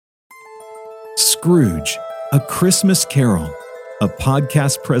Scrooge, A Christmas Carol, a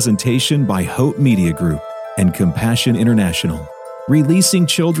podcast presentation by Hope Media Group and Compassion International, releasing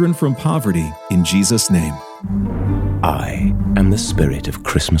children from poverty in Jesus' name. I am the spirit of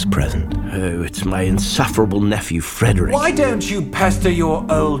Christmas present. Oh, it's my insufferable nephew, Frederick. Why don't you pester your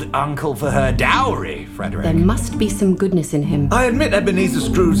old uncle for her dowry, Frederick? There must be some goodness in him. I admit Ebenezer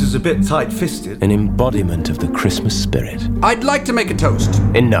Scrooge is a bit tight-fisted. An embodiment of the Christmas spirit. I'd like to make a toast.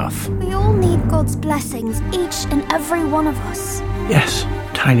 Enough. We all need God's blessings, each and every one of us. Yes,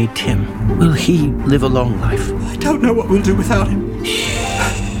 Tiny Tim. Will he live a long life? I don't know what we'll do without him.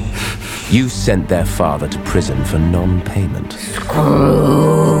 You sent their father to prison for non-payment.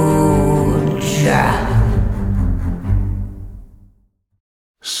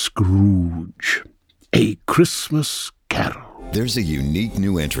 Scrooge, A Christmas Carol. There's a unique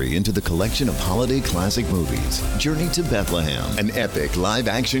new entry into the collection of holiday classic movies, Journey to Bethlehem, an epic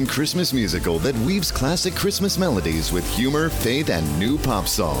live-action Christmas musical that weaves classic Christmas melodies with humor, faith, and new pop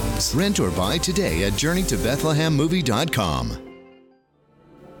songs. Rent or buy today at JourneyToBethlehemMovie.com.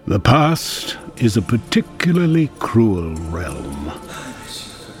 The past is a particularly cruel realm.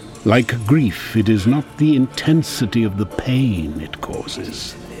 Like grief, it is not the intensity of the pain it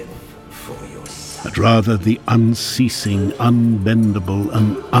causes, but rather the unceasing, unbendable,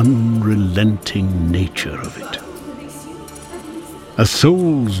 and unrelenting nature of it. A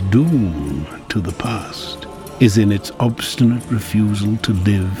soul's doom to the past is in its obstinate refusal to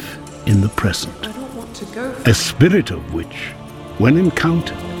live in the present, a spirit of which, when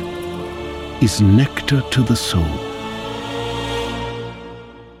encountered, is nectar to the soul.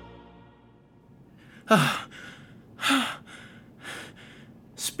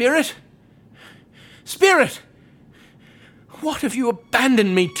 Spirit? Spirit! What have you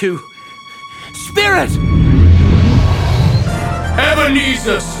abandoned me to? Spirit!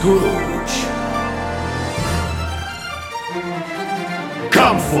 Ebenezer Scrooge!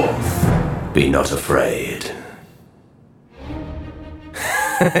 Come forth! Be not afraid.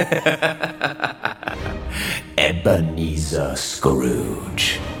 Ebenezer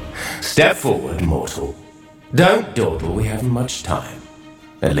Scrooge. Step forward, mortal. Don't dawdle, we haven't much time.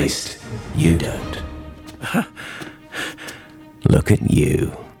 At least, you don't. Look at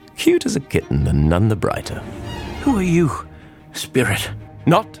you. Cute as a kitten and none the brighter. Who are you, Spirit?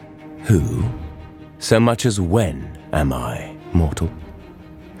 Not who, so much as when am I, mortal.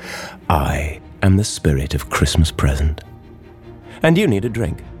 I am the spirit of Christmas present. And you need a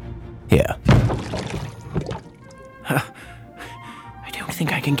drink. Here. I don't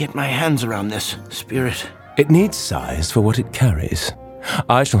think I can get my hands around this, Spirit. It needs size for what it carries.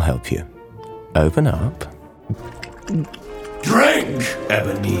 I shall help you. Open up. Drink,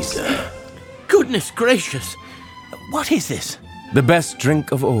 Ebenezer! Goodness gracious! What is this? The best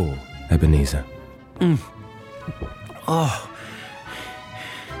drink of all, Ebenezer. Oh,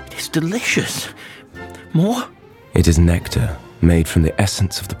 it is delicious. More? It is nectar made from the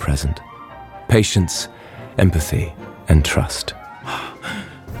essence of the present. Patience, empathy, and trust.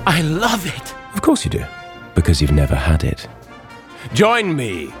 I love it. Of course you do, because you've never had it. Join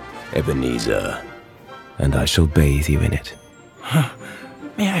me, Ebenezer, and I shall bathe you in it.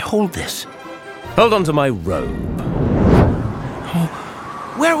 May I hold this? Hold on to my robe. Oh,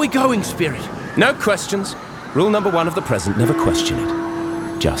 where are we going, Spirit? No questions. Rule number 1 of the present, never question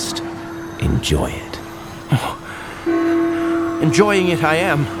it. Just enjoy it. Oh, enjoying it I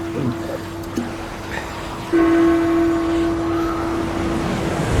am.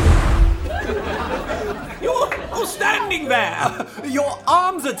 You're standing there! Your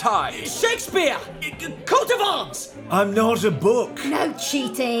arms are tied! Shakespeare! Coat of arms! I'm not a book. No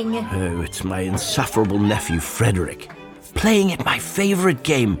cheating. Oh, it's my insufferable nephew, Frederick. Playing at my favorite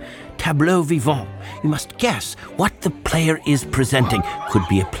game, Tableau Vivant. You must guess what the player is presenting. Could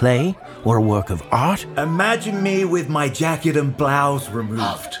be a play or a work of art. Imagine me with my jacket and blouse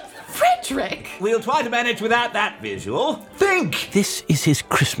removed. Frederick! We'll try to manage without that visual. Think! This is his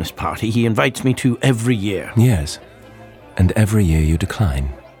Christmas party he invites me to every year. Yes, and every year you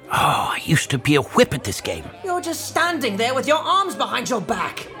decline. Oh, I used to be a whip at this game. You're just standing there with your arms behind your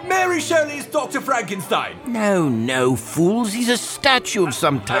back. Mary Shelley's Dr. Frankenstein. No, fools. He's a statue of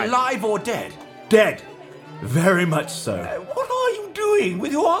some type. Alive or dead? Dead. Very much so. What are you doing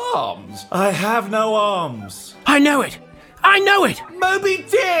with your arms? I have no arms. I know it! Moby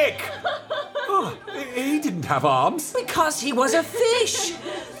Dick! Oh, he didn't have arms. Because he was a fish.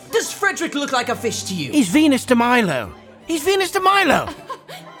 Does Frederick look like a fish to you? He's Venus de Milo.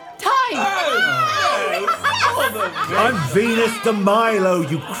 Time! I'm Venus de Milo,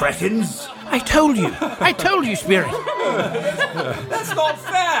 you cretins. I told you, Spirit. That's not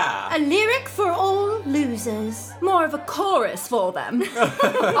fair. A lyric for all losers. More of a chorus for them.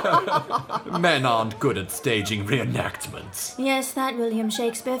 Men aren't good at staging reenactments. Yes, that William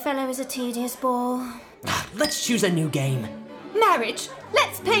Shakespeare fellow is a tedious bore. Let's choose a new game. Marriage.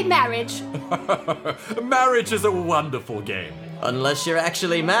 Let's play marriage. Marriage is a wonderful game. Unless you're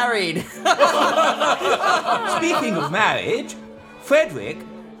actually married. Speaking of marriage, Frederick,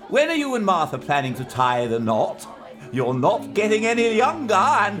 when are you and Martha planning to tie the knot? You're not getting any younger,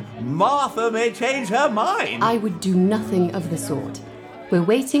 and Martha may change her mind. I would do nothing of the sort. We're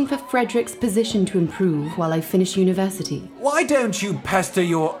waiting for Frederick's position to improve while I finish university. Why don't you pester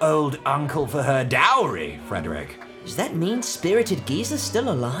your old uncle for her dowry, Frederick? Does that mean spirited Geezer's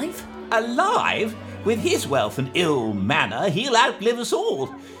still alive? Alive? With his wealth and ill manner, he'll outlive us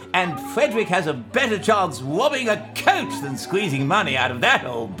all. And Frederick has a better chance robbing a coach than squeezing money out of that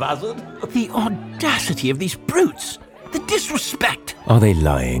old buzzard. The audacity of these brutes. The disrespect. Are they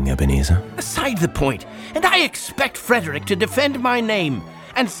lying, Ebenezer? Aside the point, and I expect Frederick to defend my name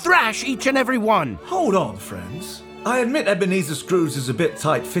and thrash each and every one. Hold on, friends. I admit Ebenezer Scrooge is a bit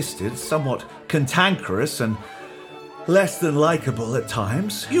tight-fisted, somewhat cantankerous, and less than likable at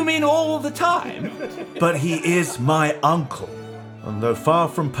times. You mean all the time? But he is my uncle. And though far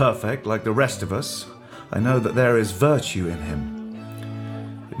from perfect, like the rest of us, I know that there is virtue in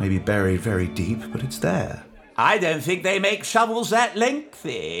him. It may be buried very deep, but it's there. I don't think they make shovels that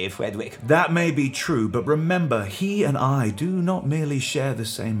lengthy, Frederick. That may be true, but remember, he and I do not merely share the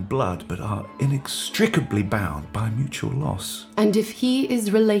same blood, but are inextricably bound by mutual loss. And if he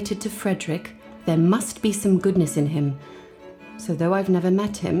is related to Frederick, there must be some goodness in him. So though I've never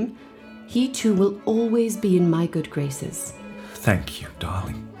met him, he too will always be in my good graces. Thank you,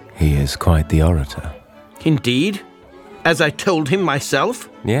 darling. He is quite the orator. Indeed? As I told him myself?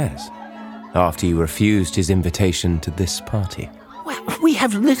 Yes. After you refused his invitation to this party. Well, we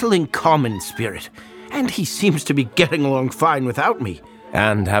have little in common, Spirit, and he seems to be getting along fine without me.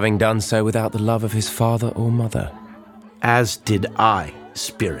 And having done so without the love of his father or mother. As did I,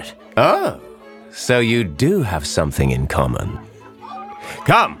 Spirit. Oh, so you do have something in common.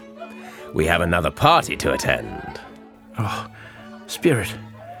 Come, we have another party to attend. Oh, Spirit,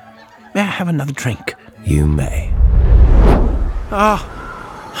 may I have another drink? You may.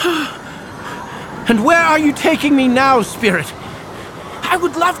 And where are you taking me now, Spirit? I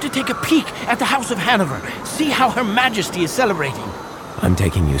would love to take a peek at the House of Hanover, see how Her Majesty is celebrating. I'm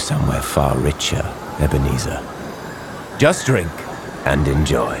taking you somewhere far richer, Ebenezer. Just drink and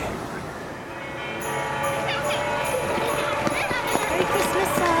enjoy. Merry Christmas,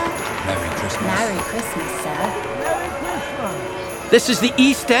 sir. Merry Christmas. Merry Christmas, sir. This is the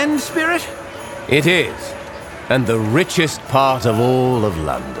East End, Spirit? It is, and the richest part of all of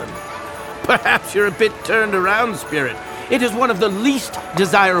London. Perhaps you're a bit turned around, Spirit. It is one of the least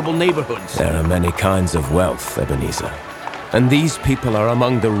desirable neighborhoods. There are many kinds of wealth, Ebenezer, and these people are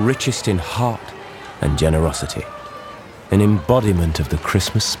among the richest in heart and generosity, an embodiment of the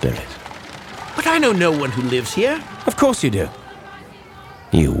Christmas spirit. But I know no one who lives here. Of course you do.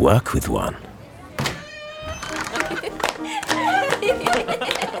 You work with one.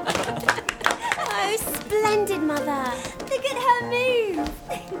 Oh, splendid, Mother. Look at her move.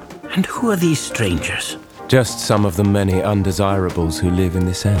 And who are these strangers? Just some of the many undesirables who live in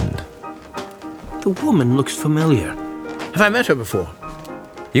this end. The woman looks familiar. Have I met her before?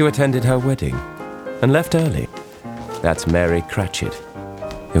 You attended her wedding and left early. That's Mary Cratchit,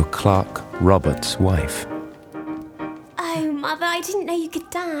 your Clerk Robert's wife. Oh, Mother, I didn't know you could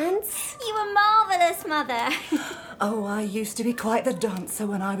dance. You were marvellous, Mother. Oh, I used to be quite the dancer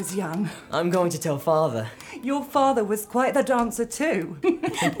when I was young. I'm going to tell Father. Your father was quite the dancer too.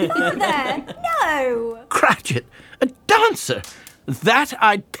 Mother, no. Cratchit, a dancer? That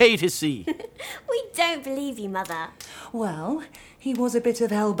I'd pay to see. We don't believe you, Mother. Well, he was a bit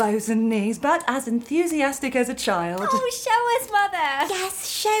of elbows and knees, but as enthusiastic as a child. Oh, show us, Mother. Yes,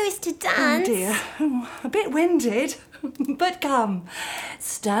 show us to dance. Oh, dear. A bit winded. But come,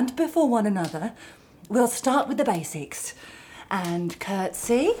 stand before one another. We'll start with the basics. And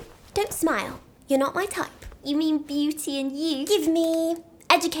curtsy. Don't smile. You're not my type. You mean beauty and youth? Give me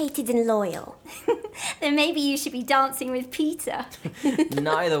educated and loyal. Then maybe you should be dancing with Peter.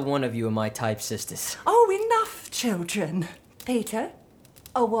 Neither one of you are my type, sisters. Oh, enough, children. Peter,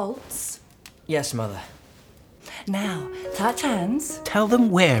 a waltz. Yes, Mother. Now, touch hands. Tell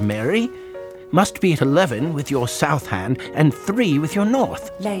them where, Mary. Must be at 11 with your south hand and 3 with your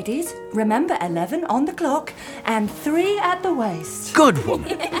north. Ladies, remember 11 on the clock and 3 at the waist. Good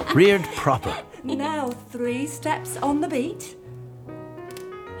woman. Reared proper. Now 3 steps on the beat.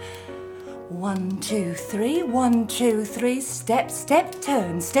 1, 2, 3, 1, 2, 3, step, step,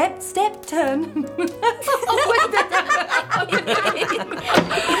 turn, step, step, turn.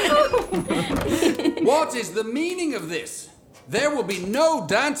 What is the meaning of this? There will be no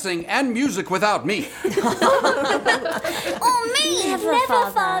dancing and music without me. Oh, me! Never,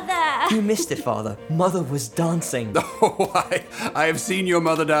 Father. You missed it, Father. Mother was dancing. Oh, I have seen your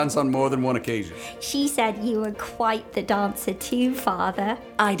mother dance on more than one occasion. She said you were quite the dancer too, Father.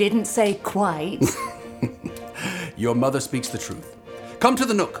 I didn't say quite. Your mother speaks the truth. Come to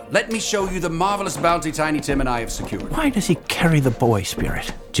the Nook. Let me show you the marvelous bounty Tiny Tim and I have secured. Why does he carry the boy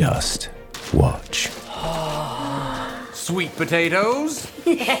spirit? Just watch. Sweet potatoes.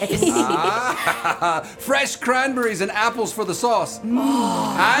 Yes. Fresh cranberries and apples for the sauce.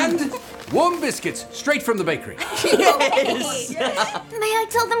 And warm biscuits straight from the bakery. Yes. May I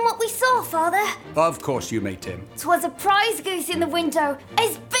tell them what we saw, Father? Of course you may, Tim. 'Twas a prize goose in the window,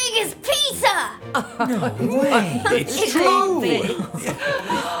 as big as Peter. No way. It's true.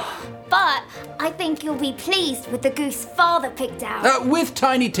 But I think you'll be pleased with the goose Father picked out. With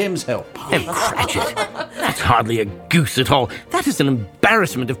Tiny Tim's help. And Cratchit. That's hardly a goose at all. That is an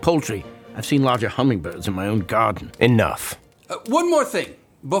embarrassment of poultry. I've seen larger hummingbirds in my own garden. Enough. One more thing.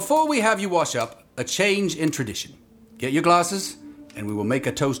 Before we have you wash up, a change in tradition. Get your glasses, and we will make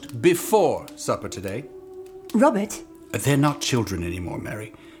a toast before supper today. Robert? They're not children anymore,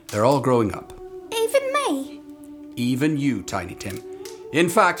 Mary. They're all growing up. Even me? Even you, Tiny Tim. In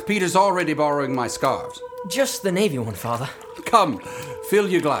fact, Peter's already borrowing my scarves. Just the navy one, Father. Come, fill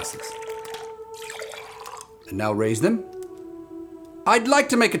your glasses. And now raise them. I'd like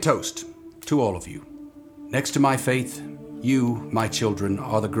to make a toast to all of you. Next to my faith, you, my children,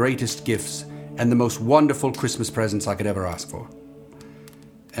 are the greatest gifts and the most wonderful Christmas presents I could ever ask for.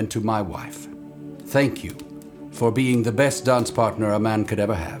 And to my wife, thank you for being the best dance partner a man could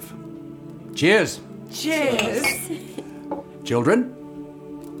ever have. Cheers! Cheers! Children?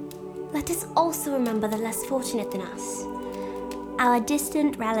 Let us also remember the less fortunate than us. Our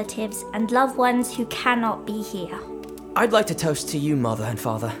distant relatives and loved ones who cannot be here. I'd like to toast to you, Mother and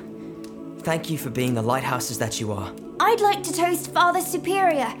Father. Thank you for being the lighthouses that you are. I'd like to toast Father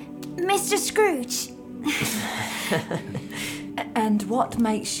Superior, Mr. Scrooge. And what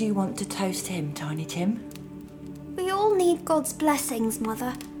makes you want to toast him, Tiny Tim? We all need God's blessings,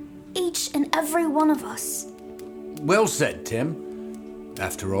 Mother. Each and every one of us. Well said, Tim.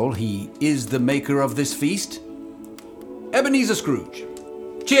 After all, he is the maker of this feast. Ebenezer Scrooge.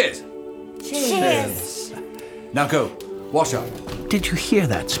 Cheers! Cheers! Now go, wash up. Did you hear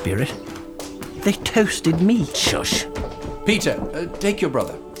that, Spirit? They toasted me. Shush. Peter, take your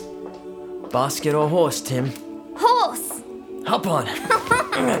brother. Basket or horse, Tim? Horse! Hop on.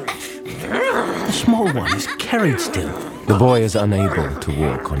 The small one is carried still. The boy is unable to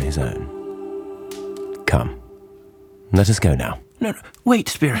walk on his own. Come. Let us go now. No, wait,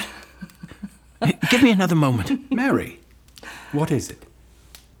 Spirit. Give me another moment. Mary, what is it?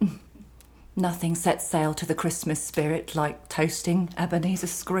 Nothing sets sail to the Christmas spirit like toasting Ebenezer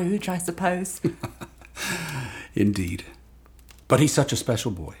Scrooge, I suppose. Indeed. But he's such a special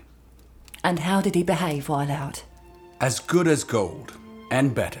boy. And how did he behave while out? As good as gold,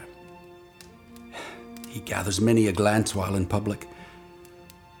 and better. He gathers many a glance while in public.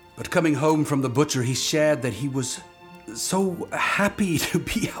 But coming home from the butcher, he shared that he was so happy to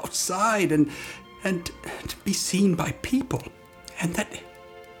be outside and to be seen by people, and that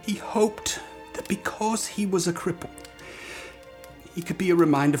he hoped that because he was a cripple, he could be a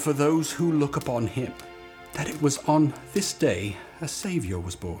reminder for those who look upon him that it was on this day a Savior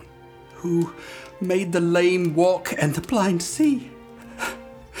was born, who made the lame walk and the blind see.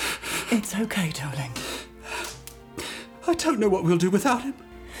 It's okay, darling. I don't know what we'll do without him.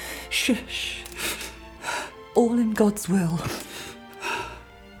 Shush. All in God's will.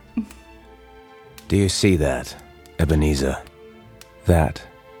 Do you see that, Ebenezer? That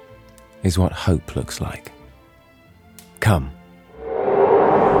is what hope looks like. Come.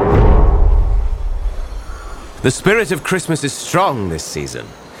 The spirit of Christmas is strong this season.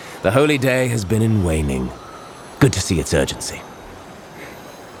 The holy day has been in waning. Good to see its urgency.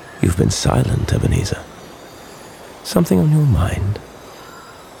 You've been silent, Ebenezer. Something on your mind?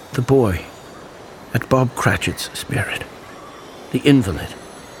 The boy at Bob Cratchit's, Spirit. The invalid.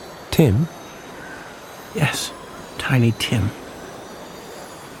 Tim? Yes, Tiny Tim.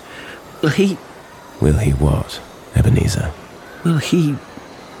 Will he what, Ebenezer? Will he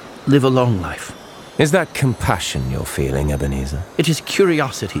live a long life? Is that compassion you're feeling, Ebenezer? It is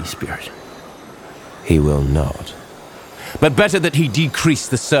curiosity, Spirit. He will not. But better that he decrease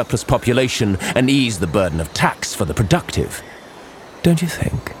the surplus population and ease the burden of tax for the productive. Don't you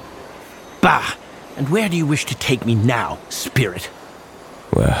think? Bah! And where do you wish to take me now, spirit?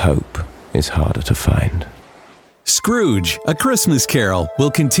 Where hope is harder to find. Scrooge, A Christmas Carol will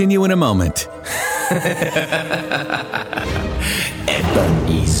continue in a moment.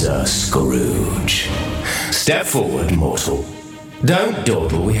 Ebenezer Scrooge. Step forward, mortal. Don't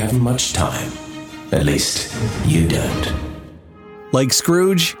dawdle, we haven't much time. At least, you don't. Like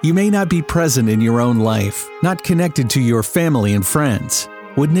Scrooge, you may not be present in your own life, not connected to your family and friends.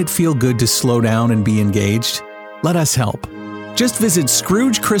 Wouldn't it feel good to slow down and be engaged? Let us help. Just visit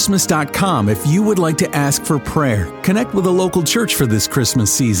ScroogeChristmas.com if you would like to ask for prayer, connect with a local church for this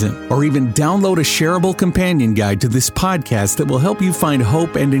Christmas season, or even download a shareable companion guide to this podcast that will help you find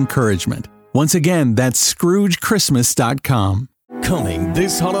hope and encouragement. Once again, that's ScroogeChristmas.com. Coming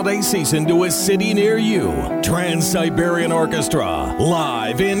this holiday season to a city near you, Trans-Siberian Orchestra,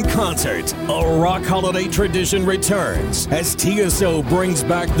 live in concert. A rock holiday tradition returns as TSO brings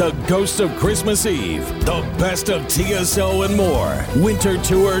back the Ghosts of Christmas Eve, the best of TSO and more. Winter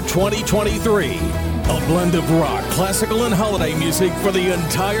Tour 2023. A blend of rock, classical, and holiday music for the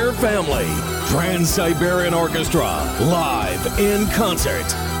entire family. Trans-Siberian Orchestra, live in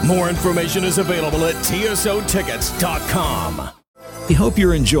concert. More information is available at tsotickets.com. We hope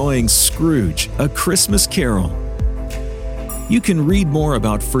you're enjoying Scrooge, A Christmas Carol. You can read more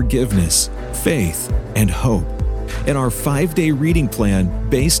about forgiveness, faith, and hope in our 5-day reading plan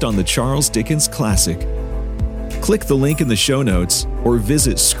based on the Charles Dickens classic. Click the link in the show notes or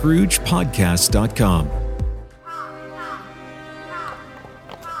visit ScroogePodcast.com.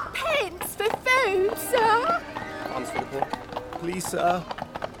 Pence for food, sir? Arms for the poor. Please, sir,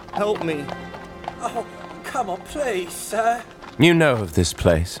 help me. Oh, come on, please, sir. You know of this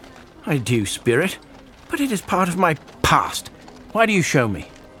place? I do, spirit, but it is part of my past. Why do you show me?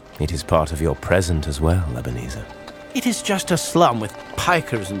 It is part of your present as well, Ebenezer. It is just a slum with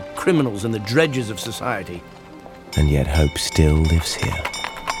pikers and criminals and the dredges of society. And yet hope still lives here.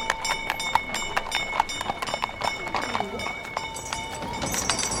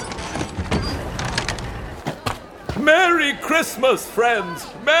 Merry Christmas, friends!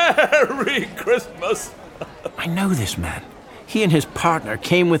 Merry Christmas! I know this man. He and his partner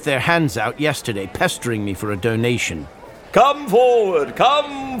came with their hands out yesterday, pestering me for a donation. Come forward,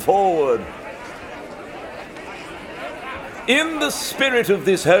 come forward. In the spirit of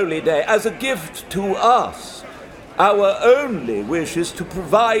this holy day, as a gift to us, our only wish is to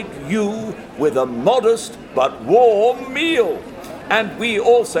provide you with a modest but warm meal. And we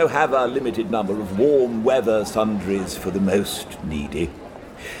also have a limited number of warm weather sundries for the most needy.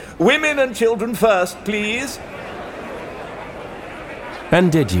 Women and children first, please. And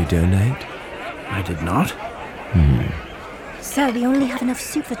did you donate? I did not. Sir, we only have enough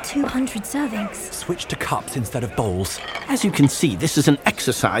soup for 200 servings. Switch to cups instead of bowls. As you can see, this is an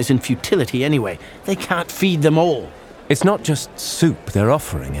exercise in futility anyway. They can't feed them all. It's not just soup they're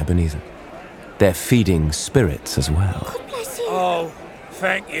offering, Ebenezer. They're feeding spirits as well. God bless you. Oh,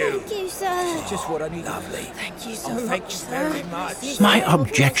 thank you. Thank you, sir. Just what I need. Lovely. Thank you so Thank much, you sir. very much. My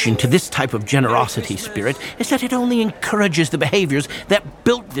objection to this type of generosity, spirit, is that it only encourages the behaviors that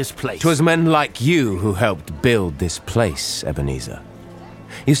built this place. 'Twas men like you who helped build this place, Ebenezer.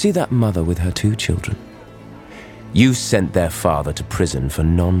 You see that mother with her 2 children? You sent their father to prison for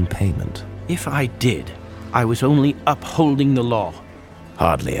non-payment. If I did, I was only upholding the law.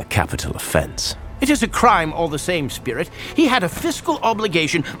 Hardly a capital offense. It is a crime all the same, spirit. He had a fiscal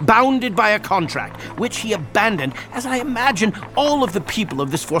obligation bounded by a contract, which he abandoned, as I imagine all of the people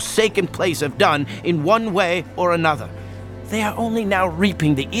of this forsaken place have done in one way or another. They are only now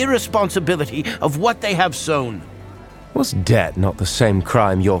reaping the irresponsibility of what they have sown. Was debt not the same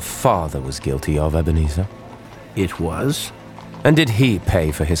crime your father was guilty of, Ebenezer? It was. And did he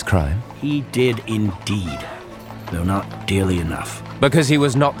pay for his crime? He did indeed, though not dearly enough. Because he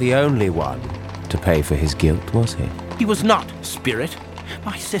was not the only one to pay for his guilt, was he? He was not, spirit.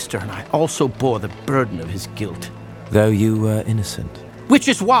 My sister and I also bore the burden of his guilt. Though you were innocent. Which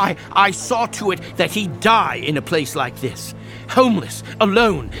is why I saw to it that he die in a place like this. Homeless,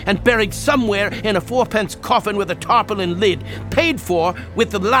 alone, and buried somewhere in a 4-pence coffin with a tarpaulin lid, paid for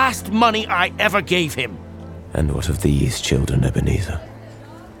with the last money I ever gave him. And what of these children, Ebenezer?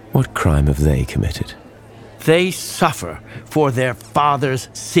 What crime have they committed? They suffer for their father's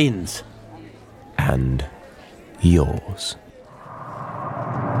sins. And yours.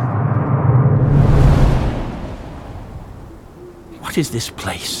 What is this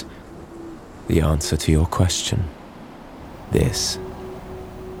place? The answer to your question. This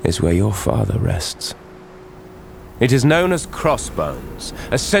is where your father rests. It is known as Crossbones,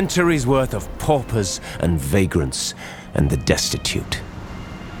 a century's worth of paupers and vagrants and the destitute.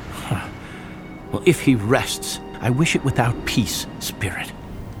 Well, if he rests, I wish it without peace, Spirit.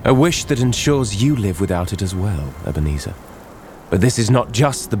 A wish that ensures you live without it as well, Ebenezer. But this is not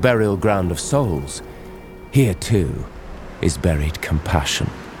just the burial ground of souls. Here, too, is buried compassion,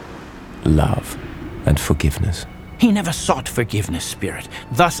 love, and forgiveness. He never sought forgiveness, Spirit.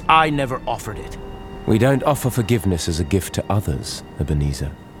 Thus I never offered it. We don't offer forgiveness as a gift to others,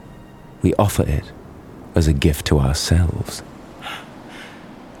 Ebenezer. We offer it as a gift to ourselves.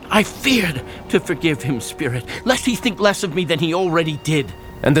 I feared to forgive him, Spirit, lest he think less of me than he already did.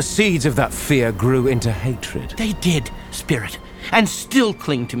 And the seeds of that fear grew into hatred. They did, Spirit, and still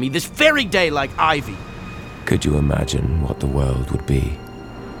cling to me this very day like ivy. Could you imagine what the world would be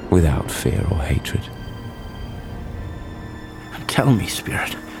without fear or hatred? Tell me,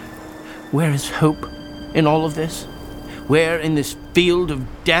 Spirit, where is hope in all of this? Where in this field of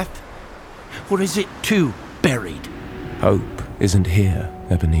death? Or is it too buried? Hope isn't here,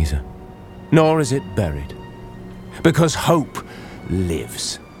 Ebenezer. Nor is it buried. Because hope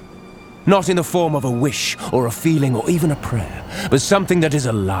lives. Not in the form of a wish or a feeling or even a prayer, but something that is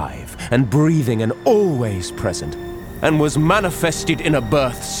alive and breathing and always present, and was manifested in a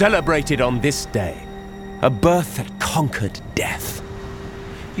birth celebrated on this day. A birth that conquered death.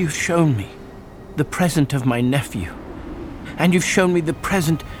 You've shown me the present of my nephew, and you've shown me the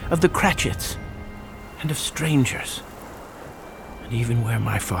present of the Cratchits, and of strangers, and even where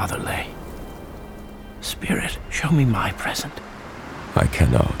my father lay. Spirit, show me my present. I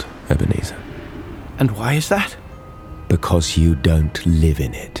cannot, Ebenezer. And why is that? Because you don't live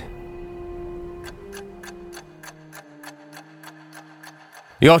in it.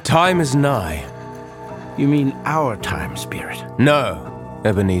 Your time is nigh. You mean our time, Spirit? No,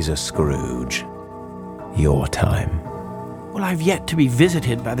 Ebenezer Scrooge. Your time. Well, I've yet to be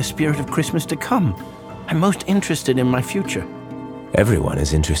visited by the spirit of Christmas to come. I'm most interested in my future. Everyone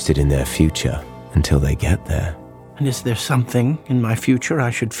is interested in their future until they get there. And is there something in my future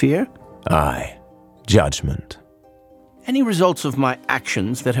I should fear? Aye, judgment. Any results of my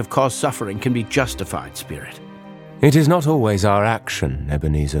actions that have caused suffering can be justified, Spirit. It is not always our action,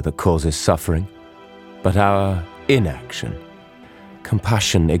 Ebenezer, that causes suffering, but our inaction.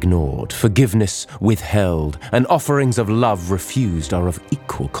 Compassion ignored, forgiveness withheld, and offerings of love refused are of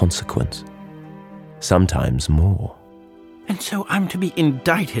equal consequence. Sometimes more. And so I'm to be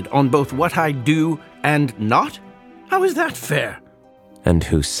indicted on both what I do and not? How is that fair? And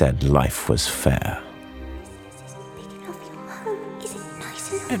who said life was fair?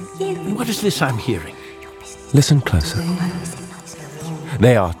 What is this I'm hearing? Listen closer.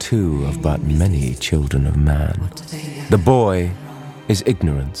 They are two of but many children of man. The boy is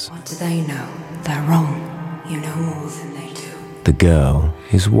ignorance. What do they know? They're wrong. You know more than they do. The girl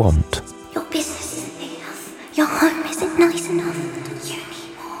is want. Your business isn't enough. Your home isn't nice enough. You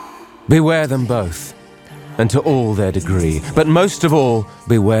need more. Beware them both, and to all their degree, but most of all,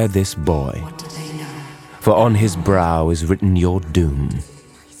 beware this boy. What do they know? For on his brow is written your doom,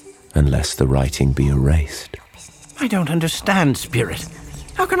 unless the writing be erased. I don't understand, Spirit.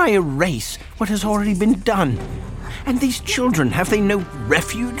 How can I erase what has already been done? And these children, have they no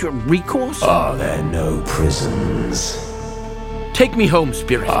refuge or recourse? Are there no prisons? Take me home,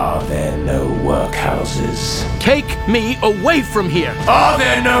 Spirit. Are there no workhouses? Take me away from here. Are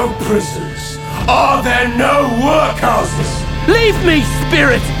there no prisons? Are there no workhouses? Leave me,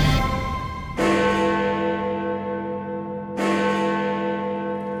 Spirit!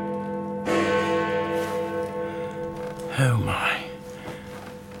 Oh,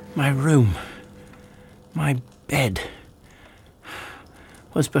 my room, my bed,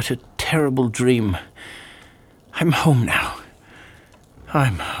 was but a terrible dream. I'm home now.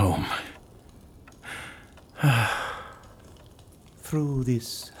 I'm home. Through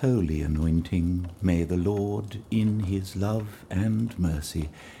this holy anointing, may the Lord, in his love and mercy,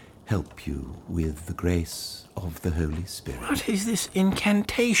 help you with the grace of the Holy Spirit. What is this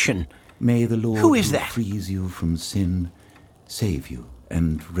incantation? May the Lord, who is that? Frees you from sin, save you,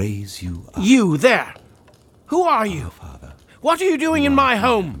 and raise you up. You there! Who are you? Father. What are you doing in my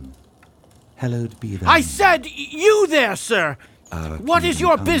home? Hallowed be thy I name. said you there, sir! What is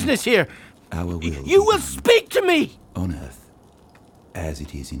your business here? Our will you will speak to me! On earth, as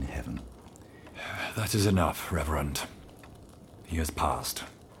it is in heaven. That is enough, Reverend. He has passed.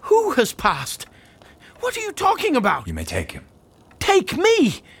 Who has passed? What are you talking about? You may take him. Take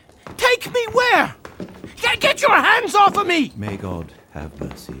me? Take me where? Get your hands off of me! May God have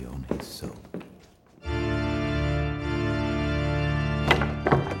mercy on his soul.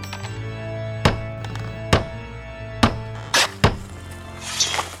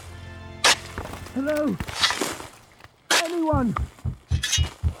 Hello? Anyone?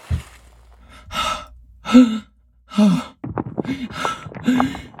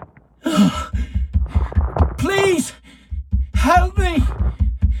 Please, help me!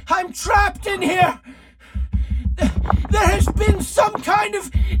 I'm trapped in here! There has been some kind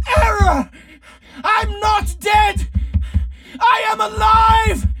of error! I'm not dead! I am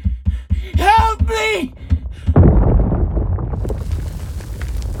alive! Help me!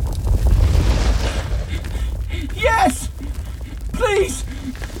 Yes! Please!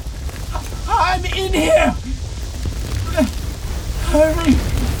 I'm in here! Hurry!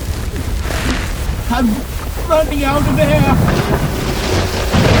 I'm running out of air!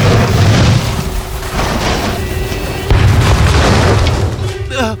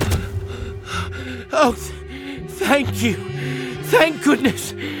 Oh, thank you. Thank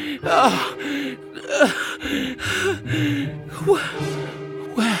goodness.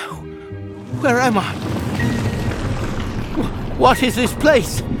 Where am I? What is this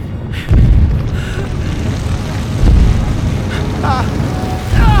place?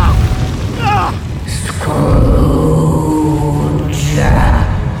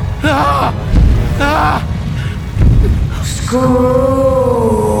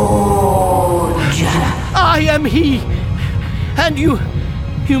 Scrooge! I am he! And you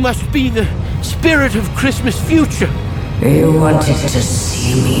must be the spirit of Christmas future. You wanted to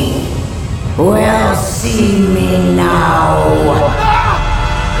see me? Well, see me now!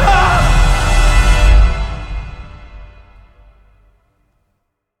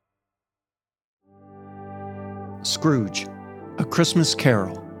 Scrooge, A Christmas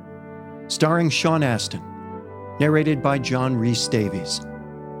Carol, starring Sean Astin, narrated by John Rhys Davies,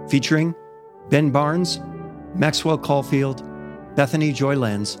 featuring Ben Barnes, Maxwell Caulfield, Bethany Joy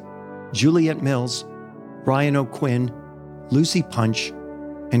Lenz, Juliet Mills, Ryan O'Quinn, Lucy Punch,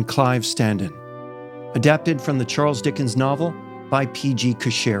 and Clive Standen. Adapted from the Charles Dickens novel by P.G.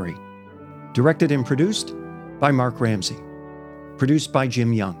 Casheri. Directed and produced by Mark Ramsey. Produced by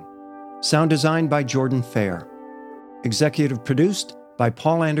Jim Young. Sound designed by Jordan Fair. Executive produced by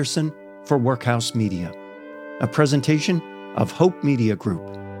Paul Anderson for Workhouse Media. A presentation of Hope Media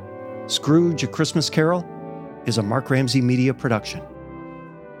Group. Scrooge, A Christmas Carol is a Mark Ramsey Media production.